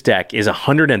of this deck is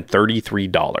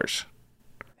 $133.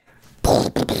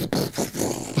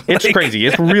 It's crazy.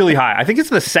 It's really high. I think it's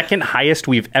the second highest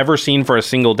we've ever seen for a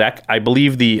single deck. I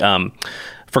believe the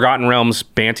Forgotten Realms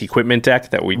Bant equipment deck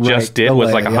that we just did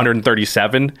was like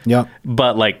 137. Yeah.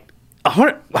 But like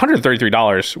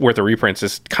 $133 worth of reprints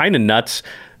is kind of nuts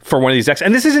for one of these decks.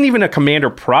 And this isn't even a Commander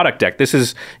product deck. This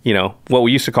is, what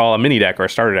we used to call a mini deck or a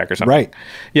starter deck or something. Right.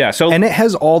 Yeah. So, and it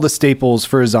has all the staples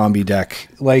for a zombie deck.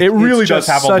 Like, it really it's does just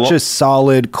have such a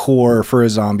solid core for a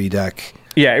zombie deck.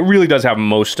 Yeah, it really does have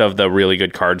most of the really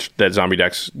good cards that zombie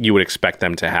decks you would expect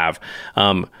them to have.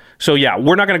 So yeah,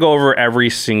 we're not going to go over every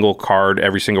single card,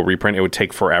 every single reprint. It would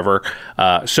take forever.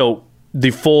 So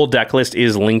the full deck list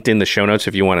is linked in the show notes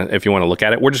if you want to look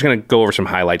at it. We're just going to go over some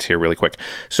highlights here really quick.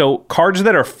 So cards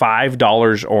that are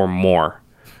 $5 or more,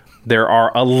 there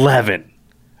are 11.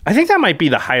 I think that might be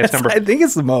the highest number. I think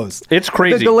it's the most. It's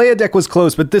crazy. The Galea deck was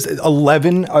close, but this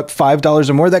 11 at $5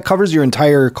 or more, that covers your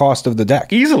entire cost of the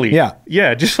deck. Easily. Yeah.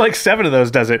 Yeah, just like 7 of those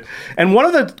does it. And one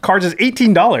of the cards is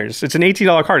 $18. It's an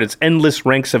 $18 card. It's Endless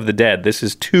Ranks of the Dead. This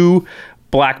is 2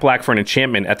 black for an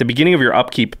enchantment. At the beginning of your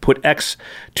upkeep, put X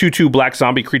 2/2 black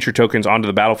zombie creature tokens onto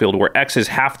the battlefield, where X is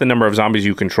half the number of zombies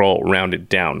you control, rounded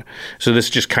down. So this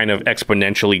just kind of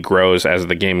exponentially grows as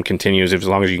the game continues, as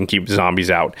long as you can keep zombies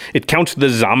out. It counts the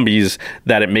zombies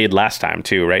that it made last time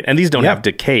too, right? And these don't have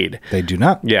decayed. They do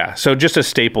not. Yeah, so just a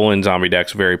staple in zombie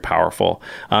decks, very powerful.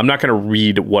 I'm not going to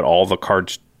read what all the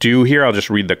cards do here. I'll just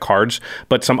read the cards.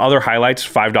 But some other highlights,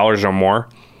 $5 or more.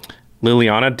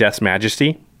 Liliana, Death's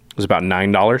Majesty, was about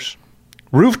 $9.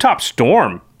 Rooftop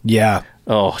Storm. Yeah.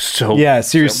 Oh, so yeah,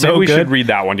 seriously, maybe so we good. should read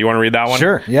that one. Do you want to read that one?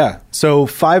 Sure. Yeah. So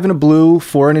 5 and a blue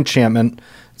for an enchantment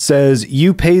says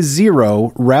you pay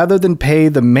 0 rather than pay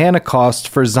the mana cost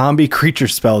for zombie creature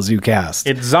spells you cast.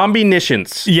 It's Zombie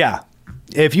Niscience. Yeah.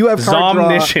 If you have card draw,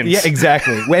 Zomniscience. yeah,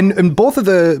 exactly. And both of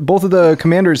the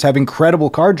commanders have incredible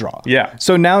card draw. Yeah.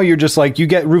 So now you're just like, you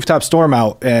get Rooftop Storm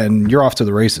out and you're off to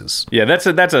the races. Yeah, that's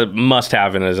a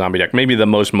must-have in a zombie deck. Maybe the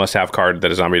most must-have card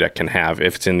that a zombie deck can have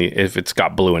if it's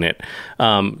got blue in it.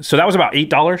 So that was about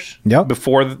 $8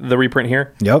 before the reprint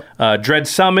here. Yep. Dread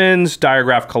Summons,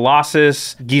 Diregraph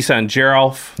Colossus, Gisa and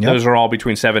Geralf. Yep. Those are all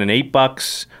between $7 and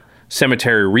 $8.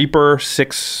 Cemetery Reaper,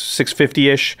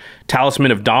 $6.50-ish. Talisman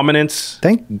of Dominance.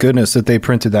 Thank goodness that they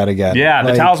printed that again. Yeah,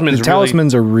 the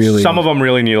talismans are really... Some of them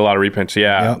really need a lot of reprints.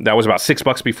 Yeah, Yep. That was about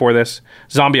 $6 before this.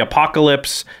 Zombie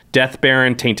Apocalypse, Death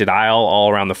Baron, Tainted Isle, all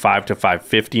around the $5 to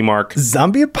 $5.50 mark.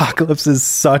 Zombie Apocalypse is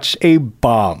such a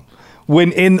bomb.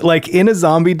 When in a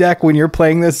zombie deck, when you're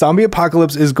playing this, Zombie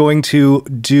Apocalypse is going to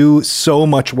do so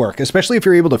much work, especially if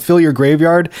you're able to fill your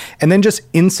graveyard and then just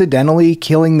incidentally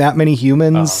killing that many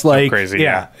humans. Crazy.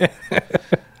 Yeah.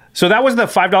 So that was the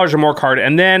 $5 or more card.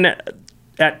 And then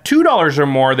at $2 or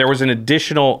more, there was an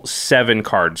additional 7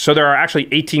 cards. So there are actually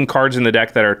 18 cards in the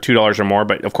deck that are $2 or more,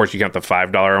 but of course you count the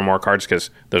 $5 or more cards because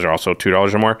those are also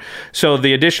 $2 or more. So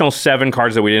the additional 7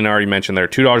 cards that we didn't already mention that are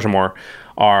 $2 or more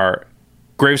are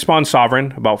Gravespawn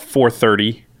Sovereign, about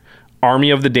 $4.30. Army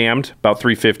of the Damned, about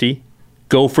 $3.50.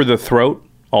 Go for the Throat,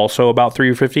 also about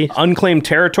 $3.50. Unclaimed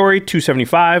Territory,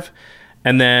 $2.75.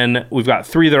 And then we've got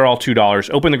 3 that are all $2.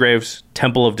 Open the Graves,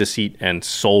 Temple of Deceit, and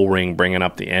Soul Ring, bringing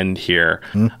up the end here.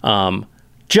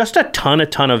 Just a ton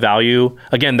of value.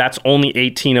 Again, that's only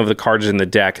 18 of the cards in the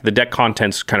deck. The deck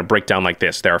contents kind of break down like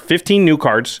this. There are 15 new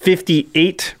cards,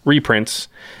 58 reprints,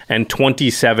 and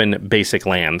 27 basic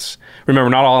lands. Remember,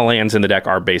 not all lands in the deck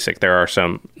are basic. There are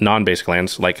some non-basic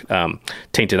lands like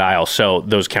Tainted Isle, so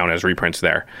those count as reprints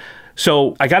there.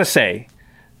 So I gotta say,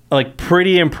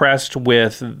 pretty impressed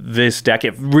with this deck.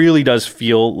 It really does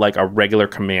feel like a regular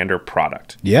Commander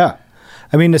product. Yeah.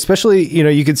 I mean, especially,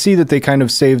 you could see that they kind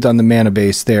of saved on the mana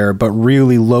base there, but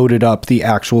really loaded up the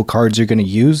actual cards you're going to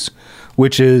use,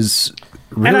 which is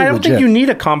really And I don't legit. think you need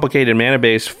a complicated mana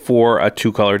base for a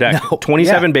 2-color deck. No.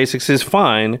 27 basics is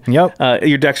fine. Yep.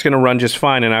 Your deck's going to run just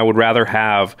fine, and I would rather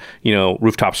have,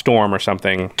 Rooftop Storm or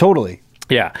something. Totally.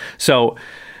 Yeah. So,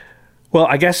 well,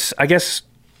 I guess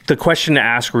the question to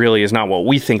ask really is not what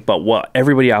we think, but what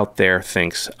everybody out there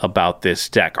thinks about this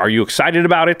deck. Are you excited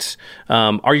about it?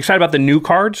 Are you excited about the new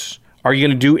cards? Are you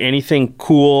going to do anything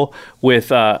cool with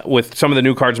some of the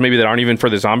new cards maybe that aren't even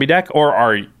for the zombie deck? Or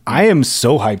I am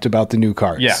so hyped about the new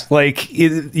cards. Yeah.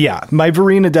 My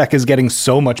Verena deck is getting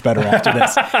so much better after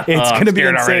this. It's going to be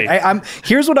insane.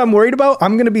 Here's what I'm worried about.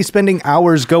 I'm going to be spending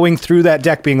hours going through that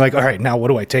deck being like, all right, now what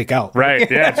do I take out? Right.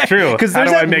 Yeah, it's true. Because how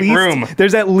do I make room?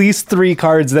 There's at least 3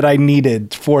 cards that I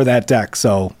needed for that deck.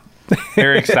 So...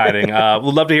 Very exciting.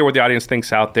 We'd love to hear what the audience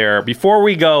thinks out there. Before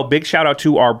we go, big shout out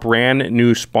to our brand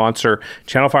new sponsor,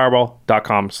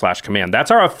 channelfireball.com/command.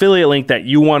 That's our affiliate link that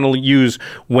you want to use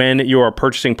when you are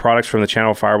purchasing products from the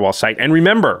Channel Fireball site. And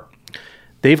remember,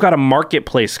 they've got a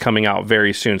marketplace coming out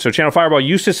very soon. So Channel Fireball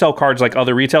used to sell cards like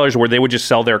other retailers where they would just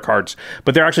sell their cards,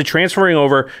 but they're actually transferring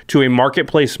over to a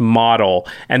marketplace model.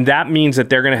 And that means that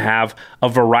they're going to have a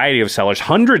variety of sellers,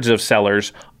 hundreds of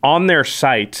sellers on their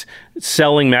site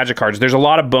selling Magic cards. There's a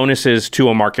lot of bonuses to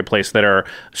a marketplace that are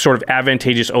sort of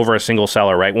advantageous over a single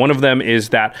seller, right? One of them is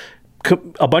that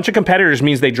a bunch of competitors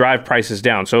means they drive prices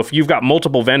down. So if you've got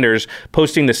multiple vendors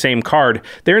posting the same card,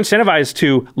 they're incentivized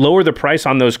to lower the price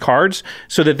on those cards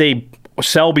so that they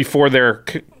sell before their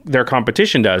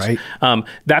competition does. Right.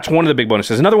 That's one of the big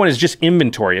bonuses. Another one is just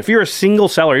inventory. If you're a single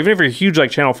seller, even if you're huge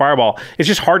like Channel Fireball, it's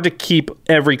just hard to keep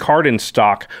every card in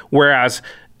stock. Whereas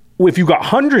if you've got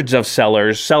hundreds of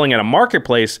sellers selling at a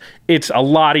marketplace, it's a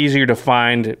lot easier to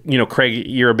find. You know, Craig,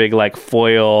 you're a big like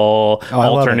foil,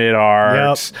 alternate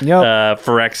arts,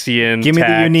 Phyrexian. Give me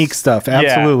the unique stuff.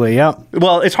 Absolutely. Yeah.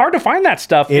 Well, it's hard to find that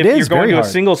stuff if you're going to a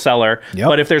single seller.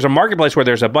 But if there's a marketplace where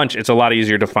there's a bunch, it's a lot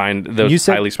easier to find those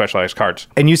highly specialized cards.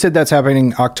 And you said that's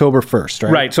happening October 1st,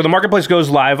 right? Right. So the marketplace goes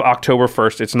live October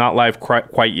 1st. It's not live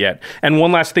quite yet. And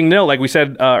one last thing to know, like we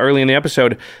said early in the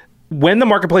episode, when the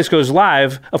marketplace goes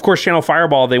live, of course, Channel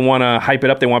Fireball, they want to hype it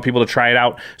up. They want people to try it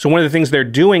out. So one of the things they're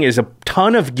doing is a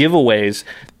ton of giveaways.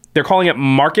 They're calling it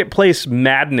Marketplace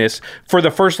Madness for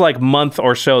the first like month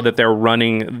or so that they're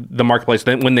running the marketplace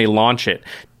when they launch it.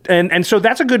 And so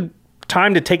that's a good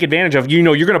time to take advantage of. You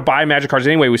know, you're going to buy Magic cards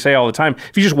anyway. We say all the time.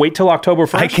 If you just wait till October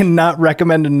 1st. I cannot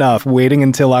recommend enough waiting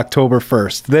until October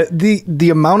 1st. The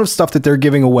amount of stuff that they're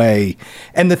giving away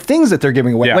and the things that they're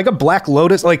giving away, like a Black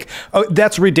Lotus, like, oh,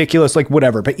 that's ridiculous, like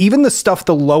whatever. But even the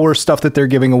lower stuff that they're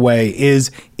giving away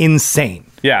is insane.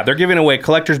 Yeah, they're giving away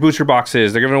collector's booster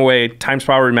boxes. They're giving away Time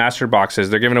Spiral Remastered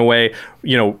boxes. They're giving away,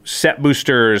 you know, set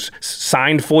boosters,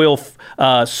 signed foil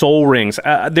soul rings.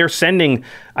 They're sending,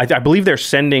 I believe they're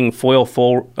sending foil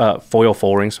soul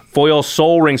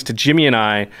rings to Jimmy and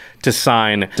I to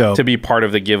sign to be part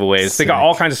of the giveaways. Sick. They got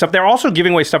all kinds of stuff. They're also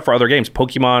giving away stuff for other games,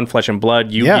 Pokemon, Flesh and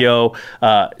Blood, Yu-Gi-Oh!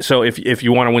 So if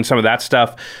you want to win some of that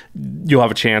stuff, you'll have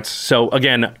a chance. So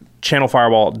again,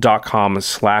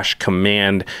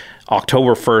 channelfireball.com/command.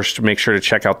 October 1st, make sure to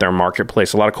check out their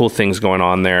marketplace. A lot of cool things going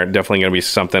on there. Definitely going to be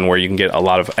something where you can get a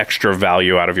lot of extra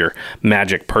value out of your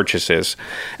Magic purchases.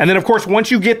 And then, of course,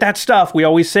 once you get that stuff, we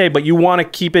always say, but you want to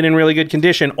keep it in really good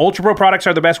condition, Ultra Pro products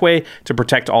are the best way to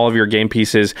protect all of your game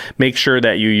pieces. Make sure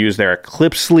that you use their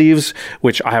Eclipse sleeves,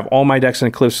 which I have all my decks in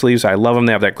Eclipse sleeves. I love them.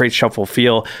 They have that great shuffle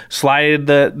feel. Slide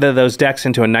those decks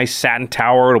into a nice satin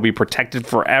tower. It'll be protected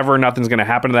forever. Nothing's going to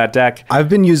happen to that deck. I've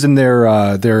been using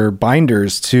their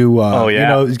binders to you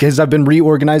know, because I've been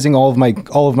reorganizing all of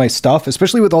my stuff,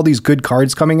 especially with all these good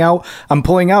cards coming out. I'm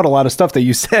pulling out a lot of stuff that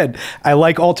you said. I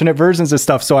like alternate versions of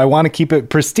stuff, so I want to keep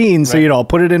it pristine. So, you know, I'll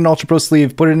put it in an Ultra Pro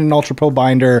sleeve, put it in an Ultra Pro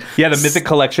binder. Yeah, the Mythic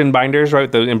Collection binders,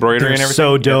 right? The embroidery and everything.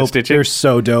 So dope. They're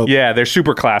so dope. Yeah, they're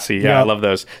super classy. Yeah, I love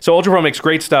those. So Ultra Pro makes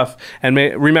great stuff. And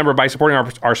remember, by supporting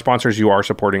our sponsors, you are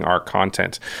supporting our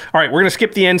content. All right, we're going to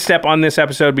skip the end step on this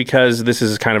episode because this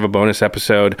is kind of a bonus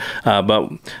episode. But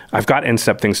I've got end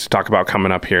step things to talk about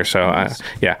coming up here. So,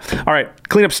 yeah. All right,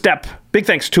 cleanup step. Big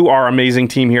thanks to our amazing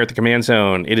team here at the Command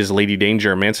Zone. It is Lady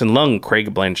Danger, Manson Lung,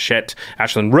 Craig Blanchett,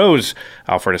 Ashlyn Rose,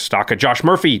 Alfred Estaka, Josh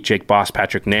Murphy, Jake Boss,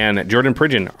 Patrick Nan, Jordan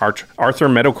Pridgeon, Arthur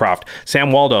Meadowcroft,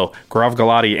 Sam Waldo, Gaurav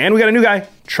Galati, and we got a new guy,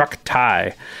 Truck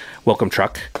Ty. Welcome,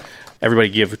 Truck. Everybody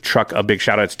give Truck a big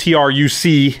shout out. It's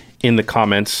TRUC in the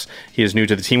comments. He is new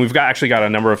to the team. We've actually got a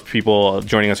number of people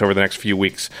joining us over the next few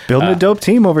weeks. Building a dope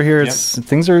team over here.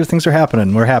 Things are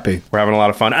happening. We're happy. We're having a lot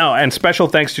of fun. Oh, and special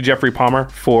thanks to Jeffrey Palmer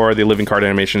for the living card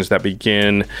animations that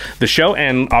begin the show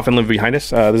and often live behind us.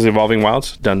 This is Evolving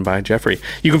Wilds, done by Jeffrey.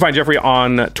 You can find Jeffrey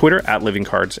on Twitter at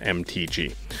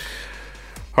LivingCardsMTG.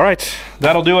 All right,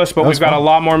 that'll do us, but we've got a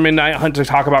lot more Midnight Hunt to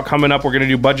talk about coming up. We're going to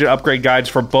do budget upgrade guides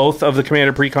for both of the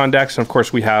Commander Precon decks, and of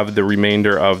course we have the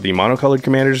remainder of the monocolored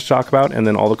Commanders to talk about, and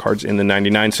then all the cards in the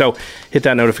 99. So hit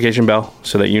that notification bell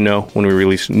so that you know when we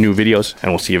release new videos,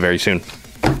 and we'll see you very soon.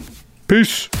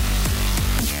 Peace!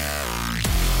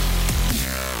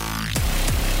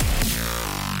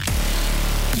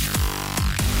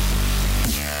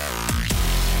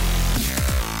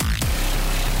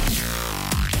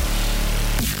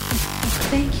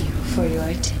 Thank you for your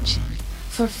attention.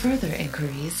 For further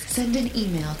inquiries, send an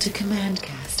email to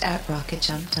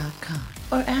commandcast@rocketjump.com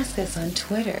or ask us on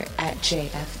Twitter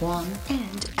 @JFWong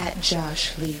and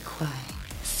 @JoshLeeQuai.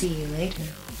 See you later,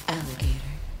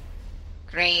 alligator.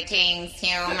 Greetings,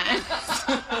 humans.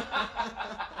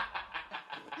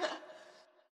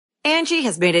 Angie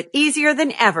has made it easier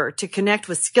than ever to connect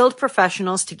with skilled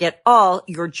professionals to get all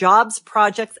your jobs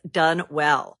projects done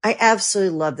well. I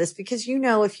absolutely love this because, you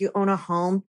know, if you own a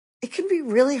home, it can be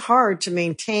really hard to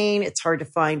maintain. It's hard to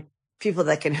find people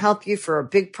that can help you for a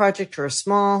big project or a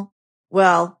small.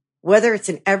 Well, whether it's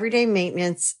in everyday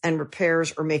maintenance and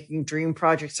repairs or making dream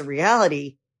projects a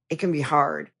reality, it can be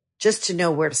hard just to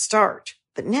know where to start.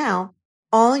 But now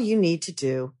all you need to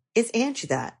do is Angie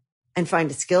that and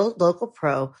find a skilled local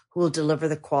pro who will deliver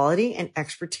the quality and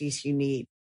expertise you need.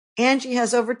 Angie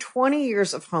has over 20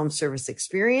 years of home service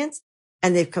experience,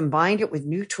 and they've combined it with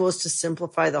new tools to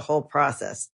simplify the whole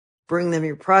process. Bring them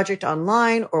your project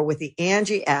online or with the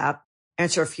Angie app,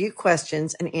 answer a few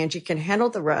questions, and Angie can handle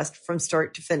the rest from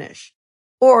start to finish.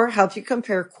 Or help you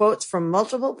compare quotes from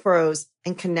multiple pros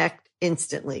and connect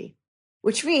instantly,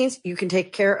 which means you can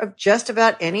take care of just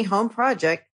about any home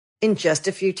project in just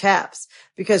a few taps.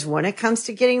 Because when it comes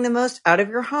to getting the most out of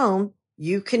your home,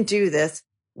 you can do this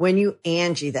when you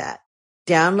Angie that.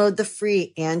 Download the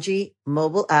free Angie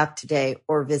mobile app today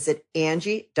or visit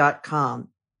Angie.com.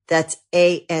 That's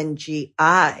ANGI.com.